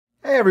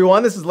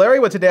everyone, this is Larry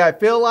with Today I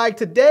Feel Like.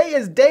 Today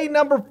is day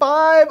number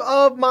 5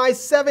 of my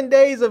 7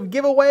 days of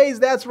giveaways.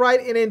 That's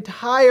right, an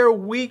entire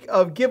week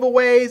of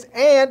giveaways.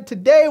 And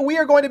today we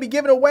are going to be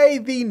giving away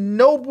the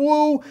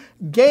Nubwo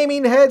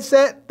gaming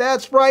headset.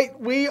 That's right,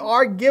 we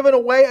are giving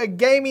away a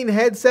gaming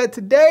headset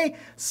today.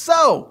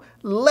 So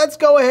let's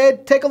go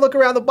ahead, take a look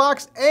around the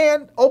box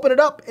and open it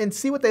up and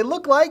see what they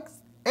look like.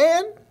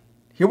 And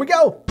here we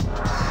go.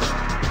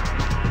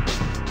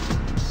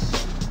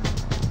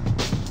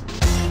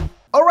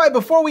 All right,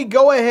 before we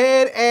go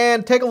ahead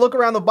and take a look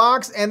around the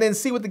box and then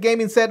see what the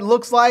gaming headset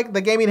looks like,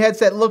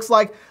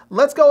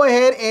 let's go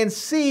ahead and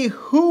see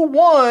who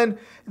won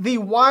the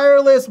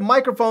wireless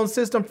microphone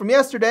system from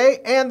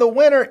yesterday. And the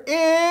winner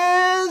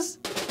is...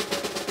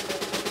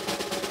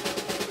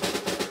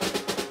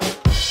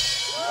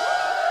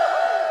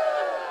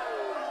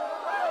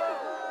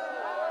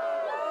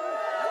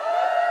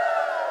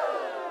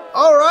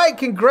 All right,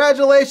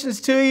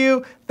 congratulations to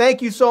you.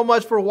 Thank you so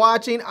much for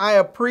watching. I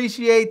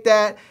appreciate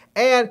that.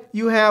 And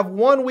you have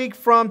 1 week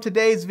from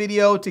today's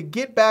video to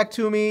get back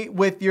to me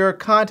with your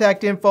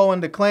contact info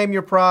and to claim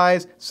your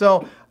prize.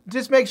 So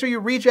just make sure you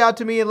reach out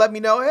to me and let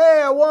me know,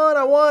 hey, I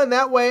won.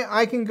 That way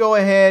I can go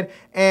ahead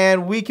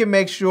and we can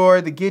make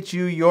sure to get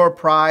you your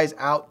prize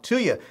out to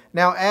you.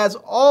 Now, as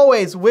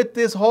always, with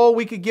this whole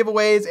week of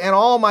giveaways and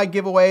all my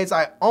giveaways,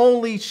 I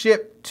only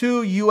ship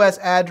to US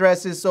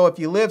addresses. So if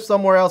you live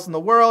somewhere else in the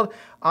world,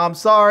 I'm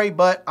sorry,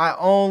 but I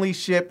only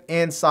ship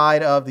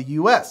inside of the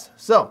US.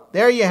 So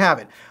there you have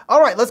it.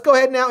 All right, let's go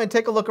ahead now and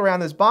take a look around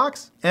this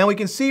box. And we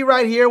can see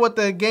right here what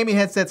the gaming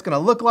headset's gonna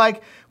look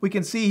like. We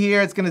can see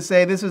here, it's gonna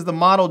say this is the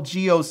model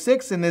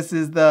G06 and this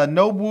is the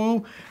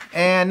Nubwo,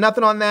 and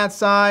nothing on that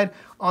side.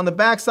 On the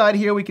back side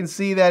here, we can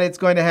see that it's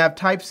going to have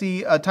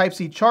a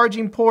Type-C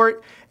charging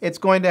port. It's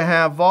going to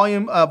have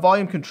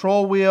volume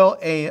control wheel,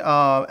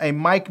 a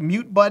mic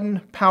mute button,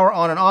 power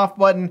on and off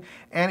button,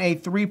 and a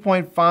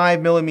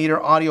 3.5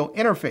 millimeter audio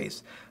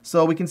interface.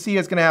 So we can see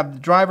it's going to have the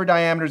driver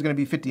diameter is going to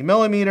be 50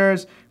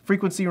 millimeters.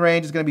 Frequency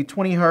range is going to be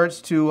 20 hertz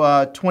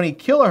to 20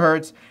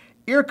 kilohertz.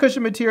 Ear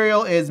cushion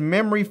material is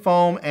memory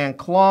foam and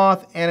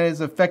cloth, and it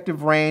is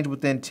effective range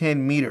within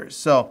 10 meters.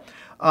 So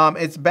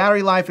its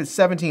battery life is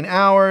 17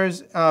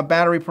 hours.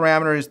 Battery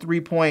parameter is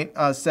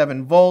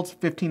 3.7 volts,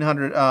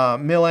 1500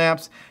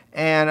 milliamps,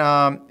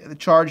 and the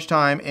charge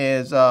time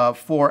is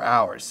 4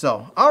 hours.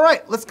 So, all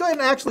right, let's go ahead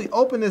and actually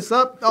open this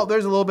up. Oh,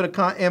 there's a little bit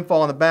of info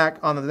on the back,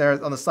 on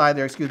the side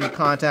there, excuse me,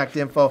 contact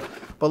info.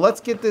 But let's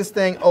get this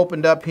thing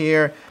opened up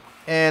here,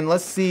 and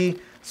let's see.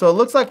 So it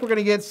looks like we're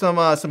gonna get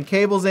some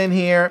cables in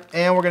here,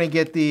 and we're gonna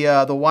get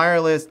the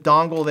wireless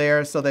dongle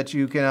there so that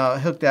you can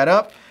hook that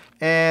up.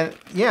 And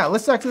yeah,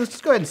 let's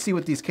just go ahead and see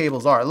what these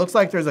cables are. It looks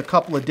like there's a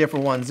couple of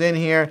different ones in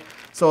here.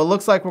 So it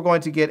looks like we're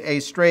going to get a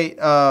straight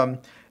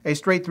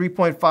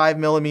 3.5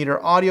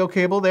 millimeter audio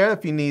cable there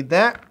if you need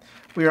that.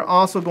 We are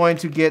also going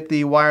to get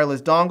the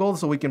wireless dongle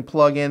so we can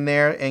plug in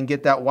there and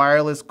get that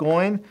wireless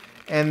going.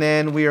 And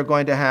then we are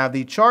going to have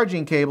the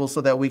charging cable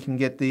so that we can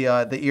get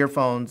the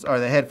earphones or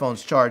the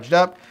headphones charged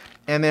up.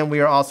 And then we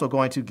are also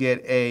going to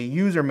get a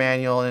user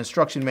manual, an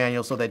instruction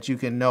manual, so that you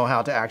can know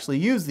how to actually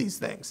use these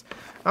things.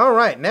 All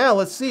right, now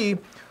let's see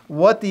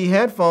what the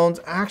headphones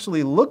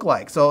actually look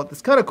like. So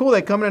it's kind of cool.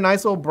 They come in a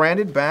nice little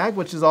branded bag,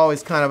 which is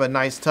always kind of a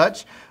nice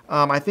touch.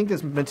 I think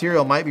this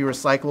material might be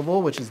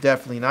recyclable, which is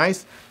definitely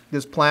nice.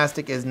 This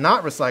plastic is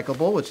not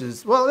recyclable, which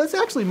is, well, this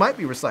actually might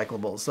be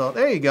recyclable. So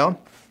there you go.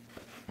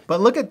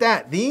 But look at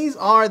that. These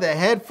are the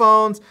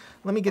headphones.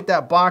 Let me get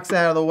that box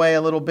out of the way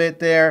a little bit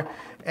there.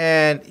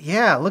 And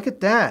yeah, look at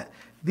that.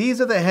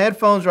 These are the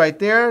headphones right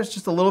there. It's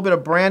just a little bit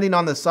of branding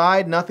on the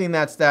side. Nothing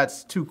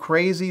that's too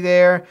crazy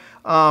there.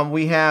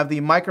 We have the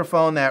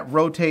microphone that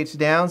rotates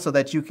down so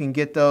that you can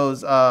get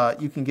those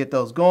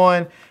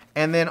going.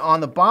 And then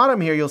on the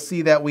bottom here, you'll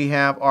see that we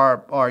have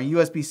our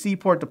USB-C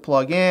port to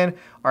plug in,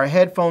 our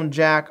headphone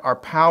jack, our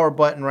power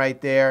button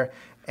right there.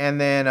 And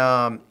then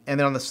on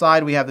the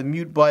side, we have the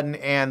mute button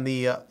and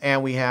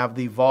we have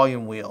the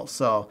volume wheel.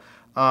 So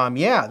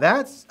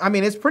yeah,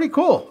 it's pretty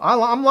cool.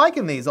 I'm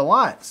liking these a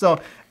lot. So,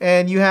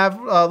 and you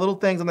have little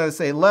things on there that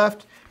say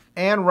left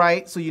and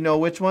right, so you know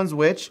which one's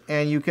which,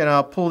 and you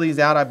can pull these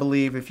out, I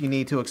believe, if you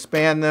need to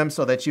expand them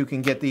so that you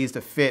can get these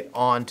to fit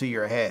onto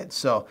your head.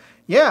 So,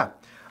 yeah.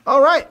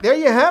 All right, there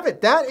you have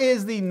it. That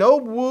is the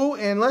Nubwo,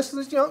 and let's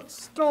just,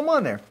 let's throw them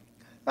on there.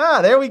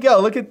 Ah, there we go.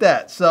 Look at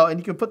that. So, and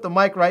you can put the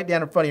mic right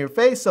down in front of your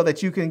face so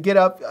that you can get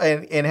up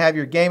and have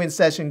your gaming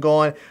session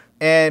going.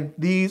 And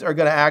these are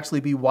going to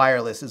actually be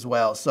wireless as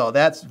well. So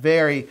that's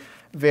very,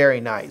 very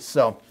nice.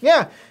 So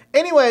yeah,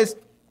 anyways,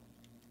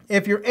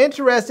 if you're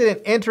interested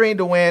in entering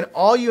to win,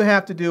 all you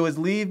have to do is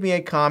leave me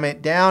a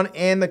comment down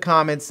in the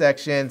comment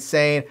section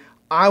saying,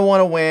 I want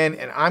to win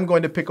and I'm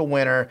going to pick a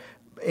winner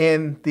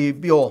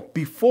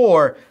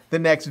before the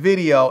next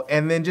video.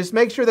 And then just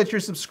make sure that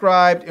you're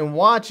subscribed and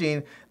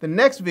watching the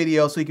next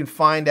video so you can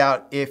find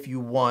out if you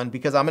won,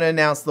 because I'm going to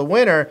announce the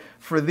winner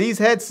for these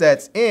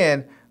headsets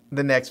in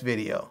the next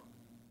video.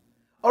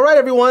 All right,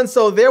 everyone,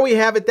 so there we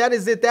have it. That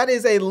is it. That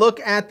is a look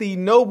at the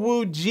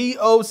Nubwo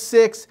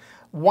G06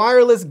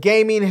 wireless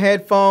gaming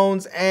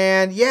headphones.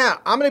 And yeah,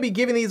 I'm going to be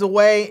giving these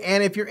away.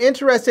 And if you're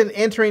interested in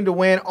entering to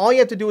win, all you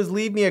have to do is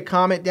leave me a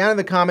comment down in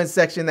the comments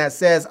section that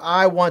says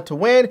I want to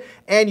win,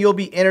 and you'll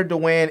be entered to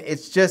win.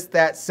 It's just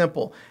that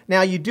simple.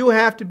 Now, you do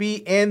have to be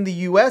in the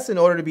US in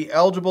order to be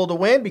eligible to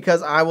win,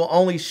 because I will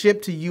only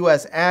ship to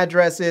US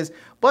addresses,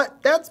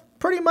 but that's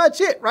pretty much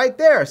it right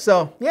there.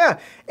 So yeah,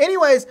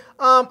 anyways,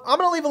 I'm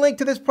gonna leave a link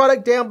to this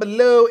product down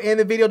below in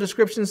the video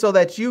description so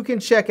that you can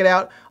check it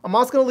out. I'm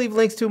also gonna leave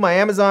links to my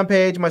Amazon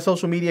page, my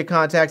social media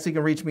contacts, so you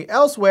can reach me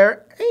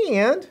elsewhere.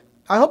 And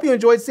I hope you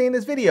enjoyed seeing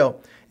this video.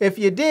 If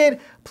you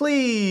did,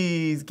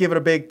 please give it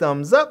a big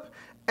thumbs up,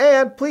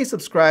 and please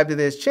subscribe to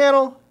this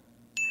channel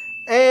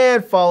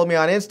and follow me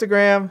on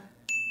Instagram.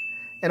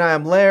 And I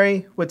am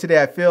Larry with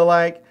Today I Feel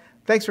Like.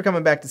 Thanks for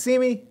coming back to see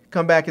me.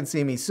 Come back and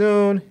see me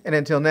soon. And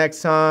until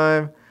next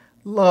time,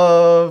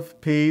 love,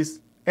 peace,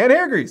 and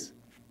hair grease.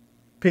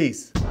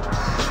 Peace.